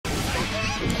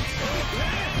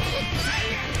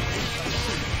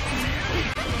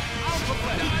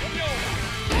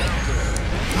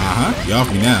You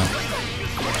off me now.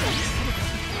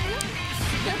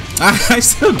 I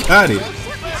still got it.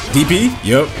 DP?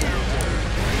 Yup.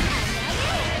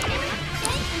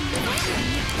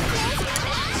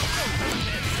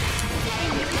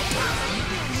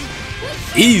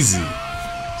 Easy.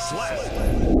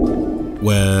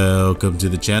 Welcome to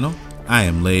the channel. I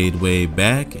am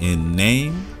Ladewaybac in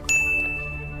name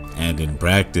and in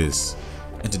practice.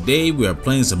 And today we are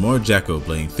playing some more Jacko,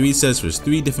 playing 3 sets with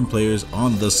 3 different players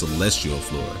on the Celestial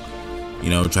floor. You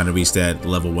know, trying to reach that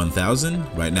level 1000.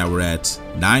 Right now we're at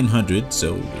 900,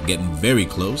 so we're getting very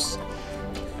close.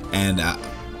 And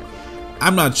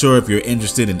I'm not sure if you're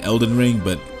interested in Elden Ring,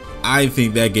 but I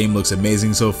think that game looks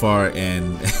amazing so far,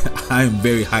 and I'm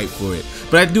very hyped for it.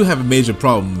 But I do have a major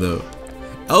problem though.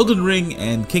 Elden Ring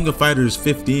and King of Fighters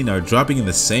 15 are dropping in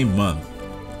the same month.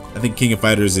 I think King of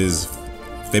Fighters is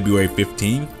February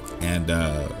 15th, and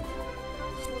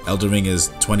Elden Ring is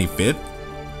 25th.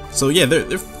 So yeah,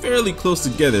 they're fairly close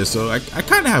together, so I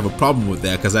kind of have a problem with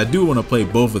that because I do want to play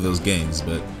both of those games,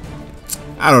 but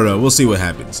I don't know, we'll see what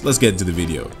happens. Let's get into the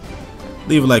video.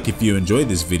 Leave a like if you enjoyed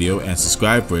this video and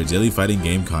subscribe for daily fighting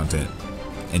game content.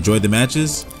 Enjoy the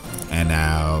matches, and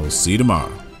I'll see you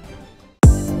tomorrow.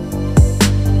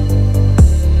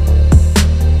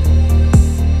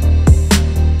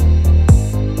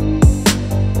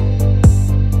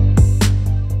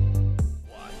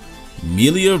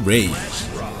 Millia Rage.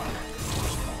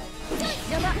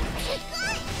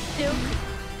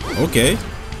 Okay.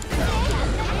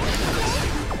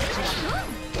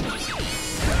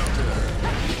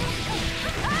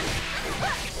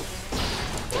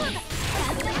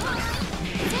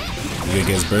 You gonna get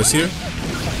his burst here?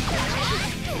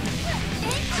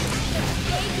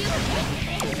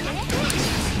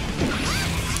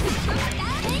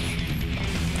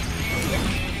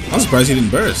 I'm surprised he didn't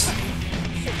burst.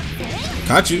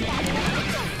 Caught you.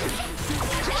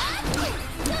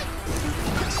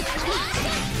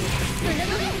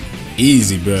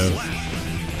 Easy, bro.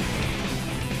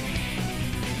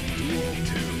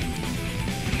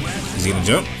 Is he gonna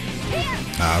jump?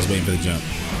 Ah, I was waiting for the jump.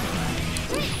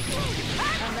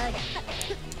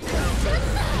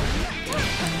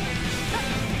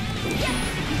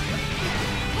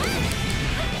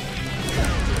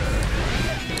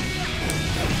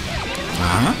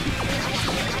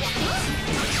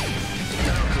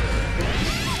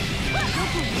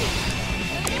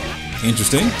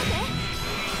 Interesting.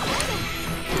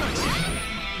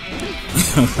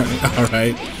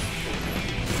 Alright.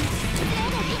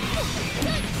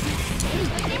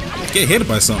 Get hit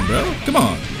by something, bro. Come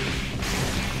on.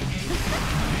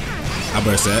 I'll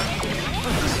burst that.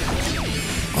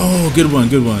 Oh, good one,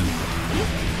 good one.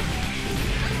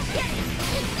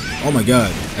 Oh my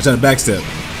god. I tried to backstep.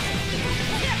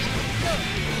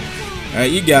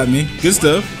 Alright, you got me. Good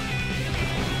stuff.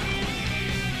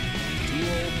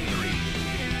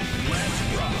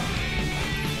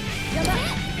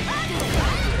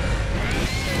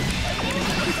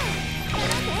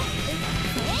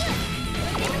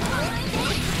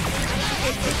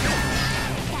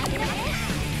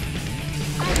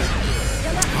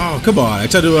 Oh, come on. I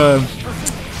tried to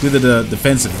do the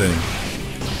defensive thing.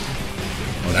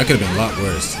 Oh, that could have been a lot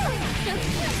worse.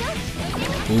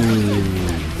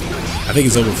 Ooh. I think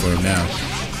it's over for him now.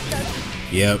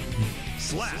 Yep.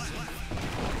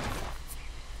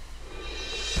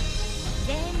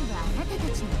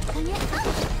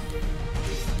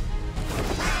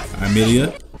 Alright,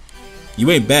 Millia.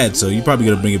 You ain't bad, so you're probably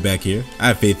gonna bring it back here. I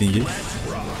have faith in you.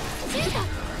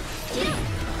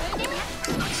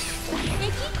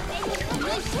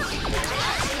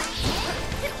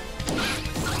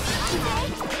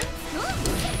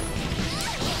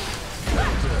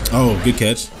 Oh, good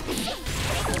catch.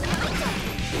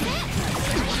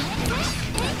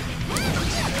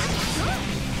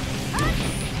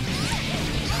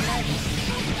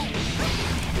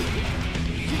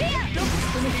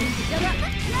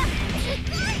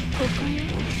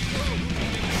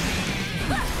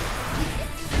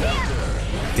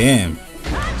 Damn.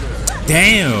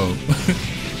 Damn.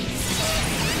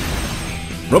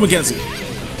 Roman cancel.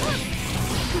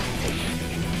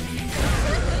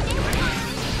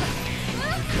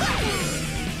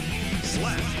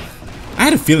 I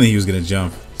had a feeling he was gonna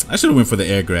jump. I should have went for the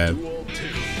air grab.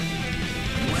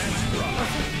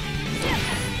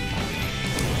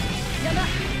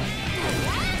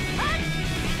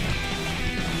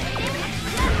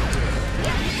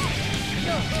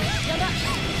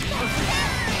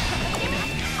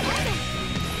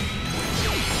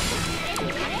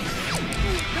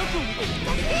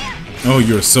 Oh,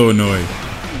 you're so annoyed.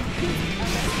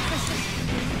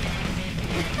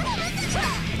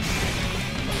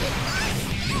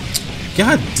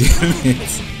 God damn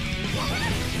it.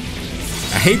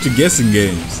 I hate your guessing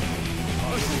games.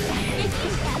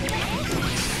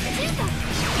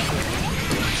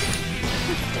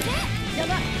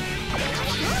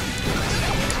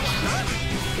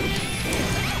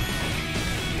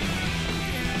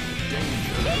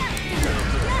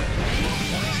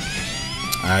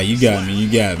 Alright, you got me,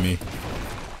 you got me.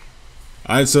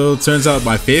 Alright, so it turns out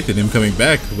my faith in him coming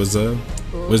back was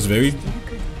very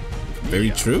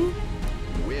true.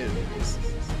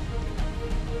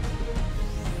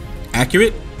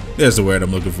 Accurate? There's the word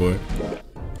I'm looking for.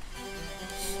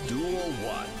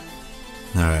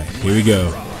 Alright, here we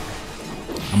go.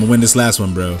 I'm gonna win this last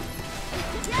one, bro.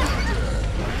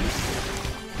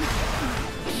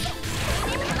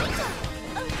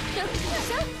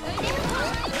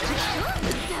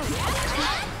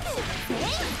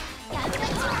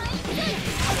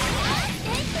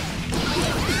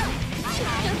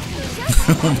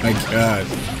 Oh my god.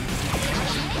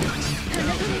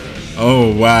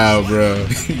 Oh wow, bro.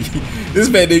 This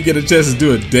man didn't get a chance to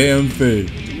do a damn thing.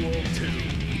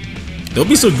 Don't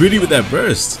be so greedy with that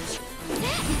burst.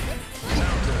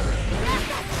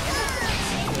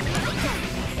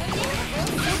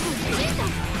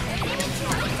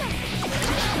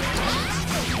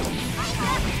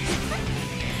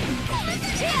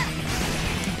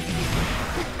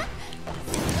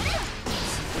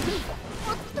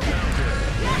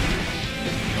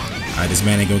 Alright, this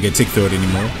man ain't gonna get tick-throwed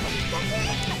anymore.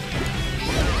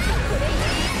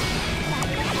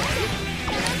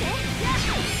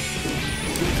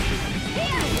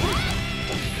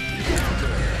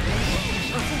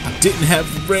 I didn't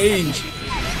have range.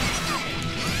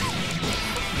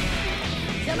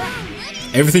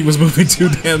 Everything was moving too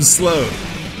damn slow.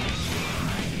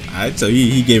 Alright, so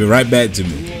he gave it right back to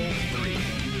me.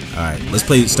 Alright,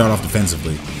 let's start off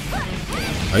defensively.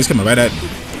 Oh, he's coming right at me.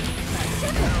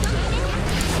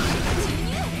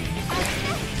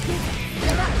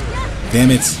 Damn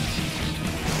it.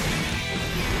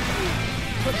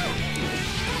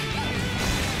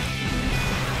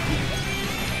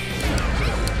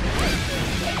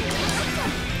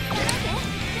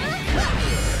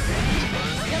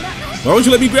 Why won't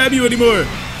you let me grab you anymore?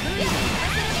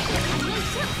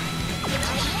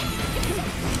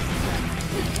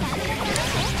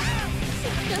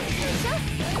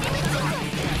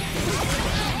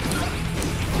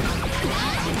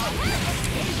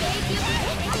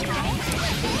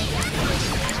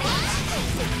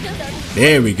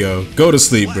 There we go. Go to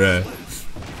sleep, bruh.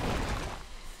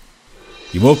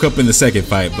 You woke up in the second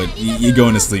fight, but you're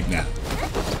going to sleep now.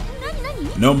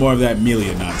 No more of that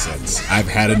Millia nonsense. I've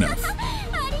had enough.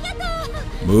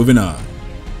 Moving on.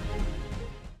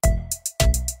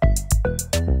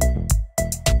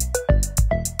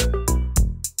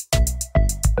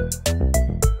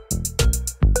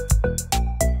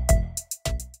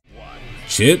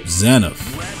 Chipp Xanath.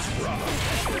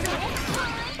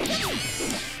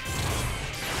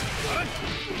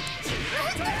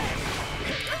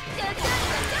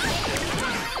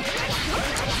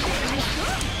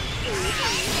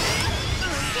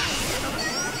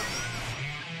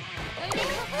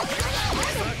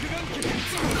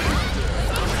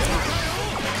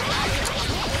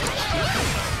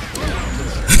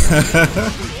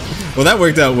 Well, that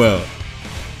worked out well.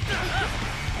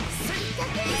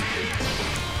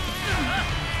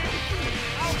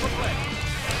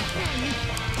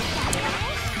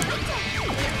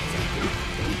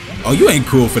 Oh, you ain't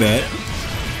cool for that.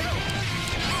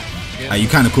 You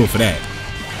kind of cool for that.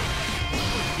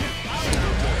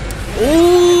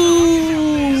 Ooh!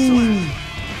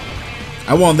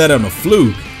 I want that on a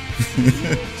fluke.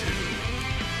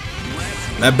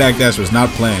 That backdash was not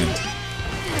planned.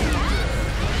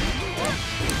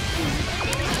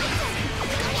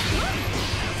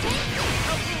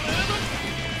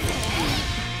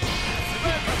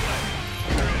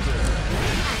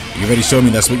 You already showed me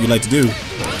that's what you like to do.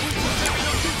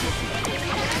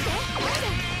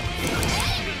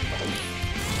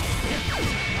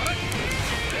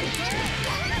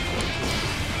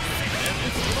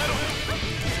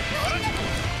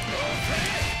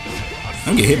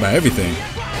 I'm getting hit by everything.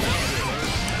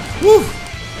 Woo!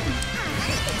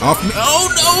 Off me. Oh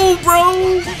no,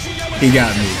 bro! He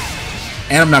got me.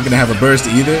 And I'm not gonna have a burst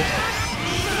either.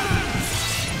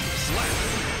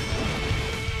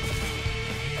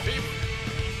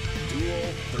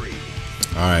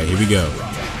 Alright, here we go.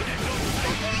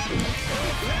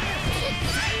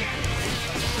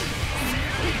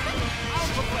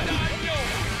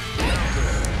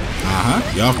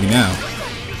 You off me now.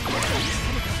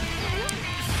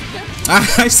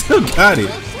 I still got it.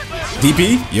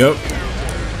 DP? Yup.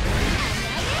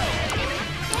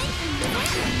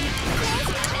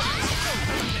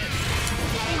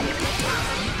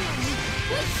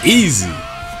 Easy.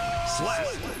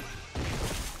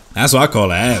 That's what I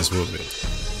call an ass whooping.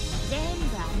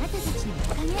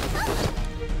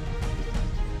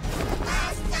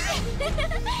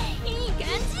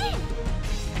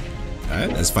 Alright,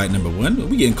 that's fight number 1.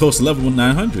 We getting close to level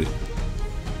 900.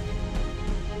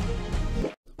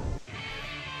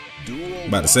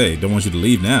 About to say, don't want you to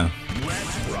leave now.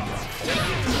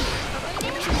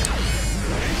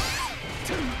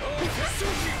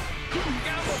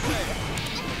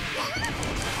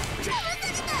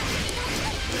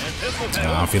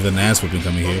 I feel an ass whooping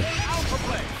coming here.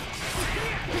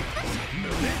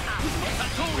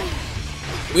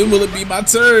 When will it be my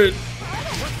turn?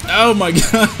 Oh my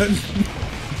god.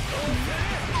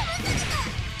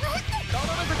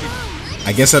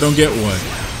 I guess I don't get one.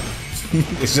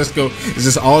 It's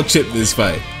just all Chipp this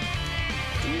fight.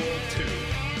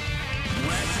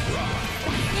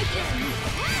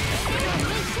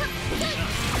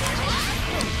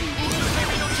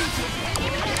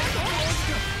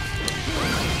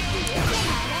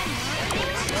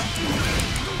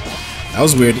 That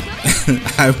was weird.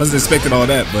 I wasn't expecting all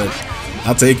that, but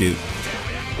I'll take it.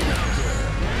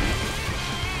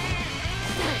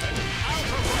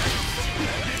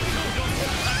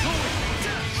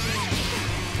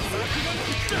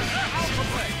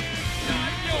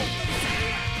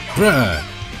 Bruh.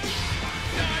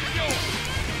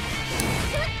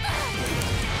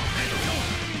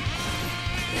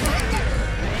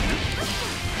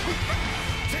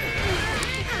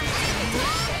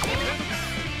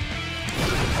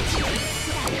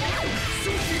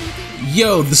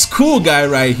 Yo, this cool guy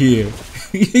right here.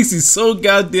 He thinks he's so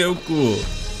goddamn cool.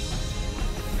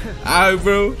 Alright,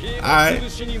 bro. Alright.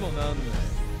 It's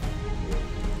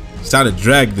time to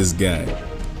drag this guy.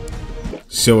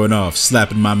 Showing off,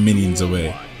 slapping my minions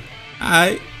away.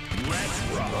 Alright.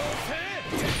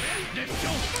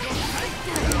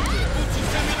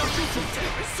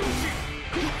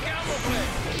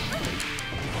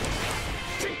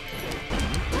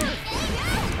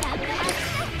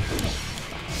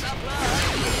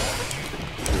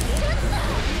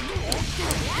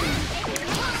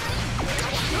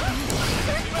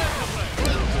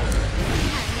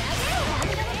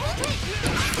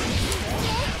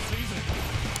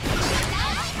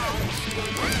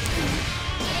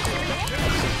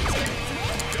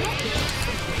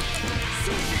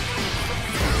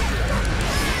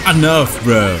 Enough,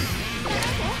 bro.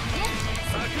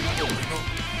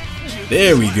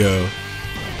 There we go.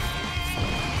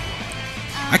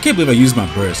 I can't believe I used my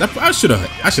burst. I should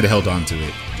have held on to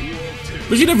it.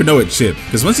 But you never know with Chipp,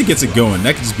 because once he gets it going,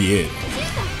 that could just be it.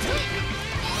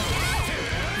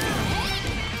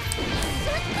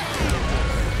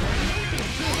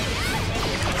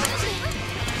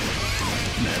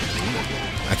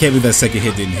 I can't believe that second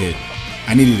hit didn't hit.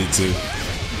 I needed it to.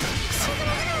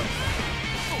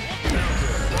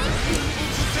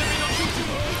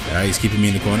 Alright, he's keeping me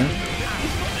in the corner.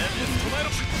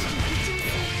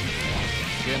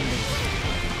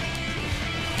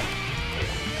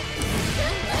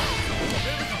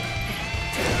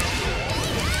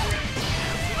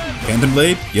 Phantom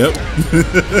Blade? Yep.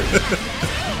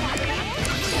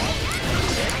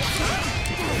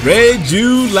 Read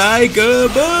you like a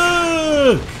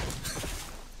book!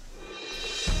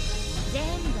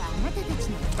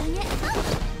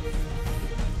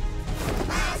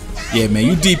 Yeah, man,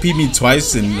 you DP me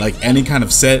twice in like any kind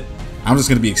of set, I'm just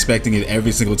gonna be expecting it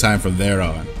every single time from there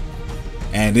on.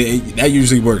 And that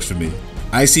usually works for me.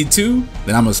 I see 2,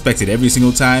 then I'm gonna expect it every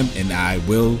single time, and I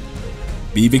will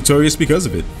be victorious because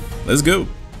of it. Let's go.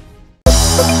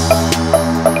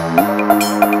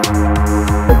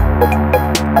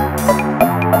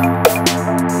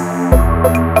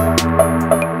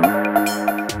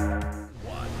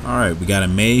 Alright, we got a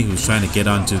Mei who's trying to get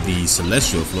onto the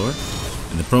Celestial floor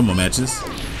in the promo matches.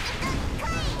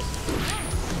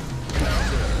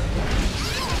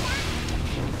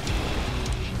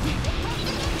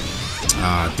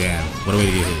 Ah, damn. What a way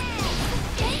to get hit.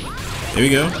 Here we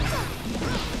go.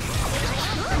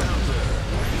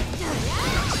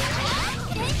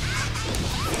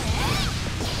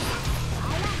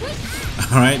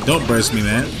 Alright, don't burst me,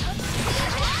 man.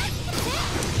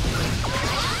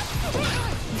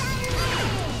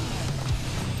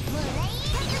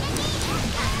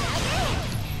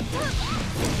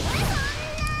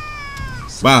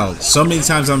 Wow, so many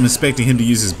times I'm expecting him to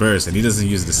use his burst and he doesn't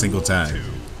use it a single time.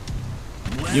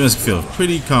 You must feel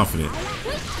pretty confident.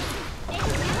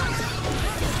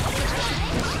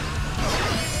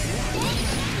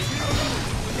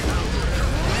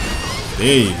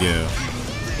 There you go.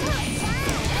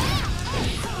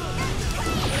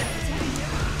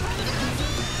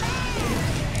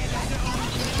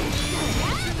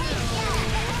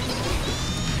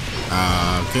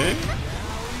 Okay.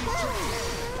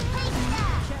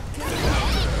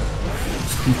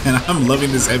 Man, I'm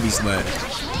loving this heavy slash.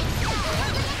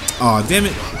 Aw, damn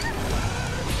it.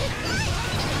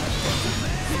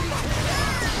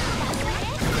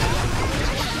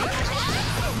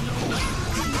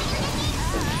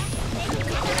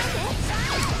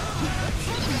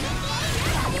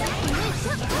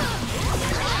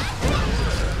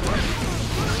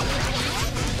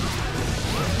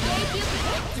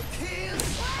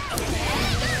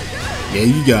 Yeah,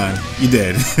 you gone. You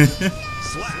dead.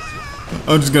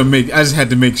 I just had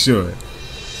to make sure.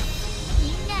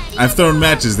 I've thrown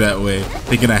matches that way,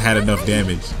 thinking I had enough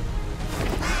damage.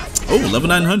 Oh, level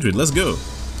 900, let's go.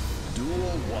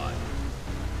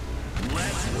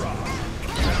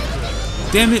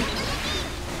 Damn it.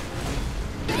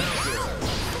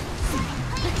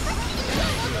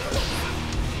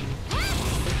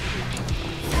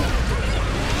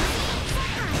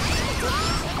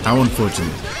 How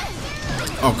unfortunate.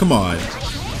 Oh, come on.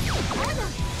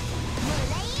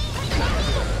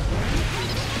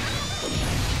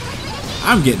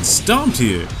 I'm getting stomped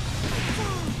here.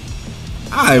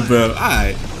 Alright, bro.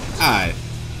 Alright. Alright.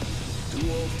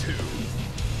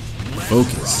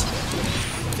 Focus.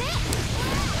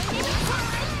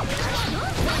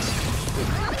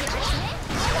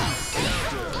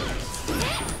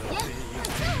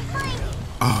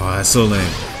 Oh, that's so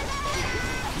lame.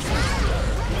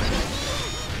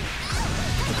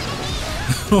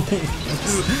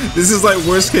 This is like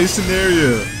worst case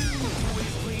scenario.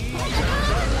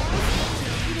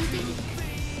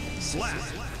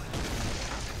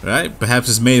 Right? Perhaps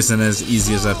this maze isn't as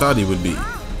easy as I thought he would be.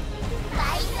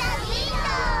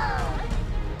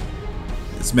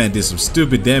 This man did some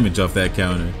stupid damage off that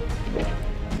counter.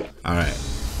 Alright.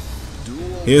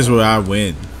 Here's where I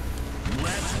win.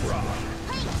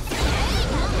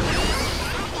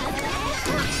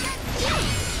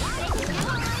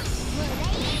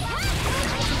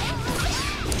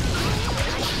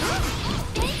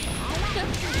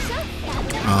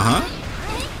 Uh-huh.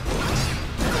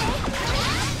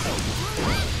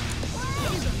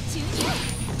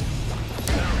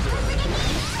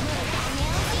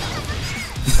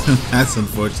 That's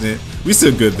unfortunate. We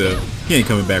still good though. He ain't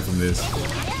coming back from this.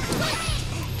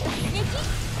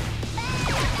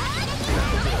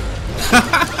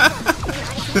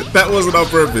 That wasn't on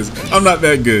purpose. I'm not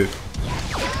that good.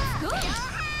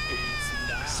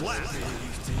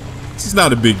 It's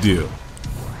not a big deal.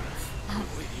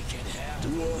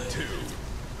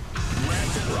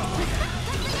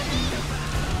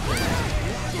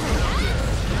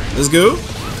 Let's go.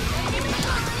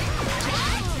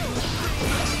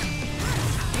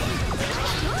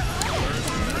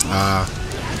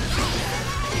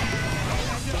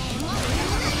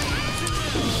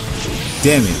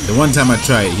 Damn it. The one time I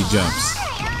try it, he jumps.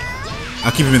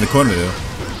 I'll keep him in the corner though.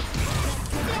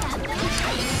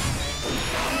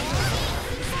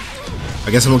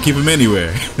 I guess I won't keep him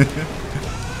anywhere.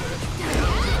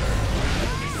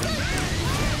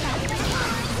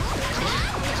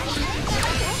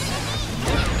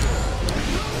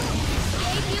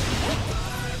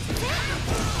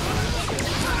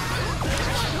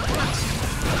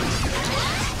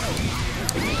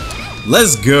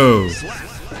 Let's go.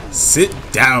 Sit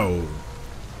down.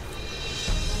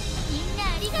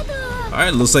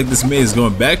 Alright, looks like this maze is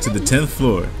going back to the 10th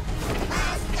floor.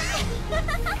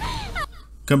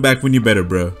 Come back when you're better,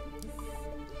 bro.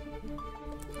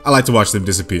 I like to watch them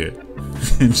disappear.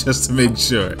 Just to make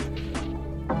sure.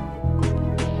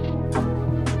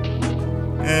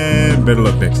 And better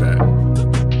luck next time.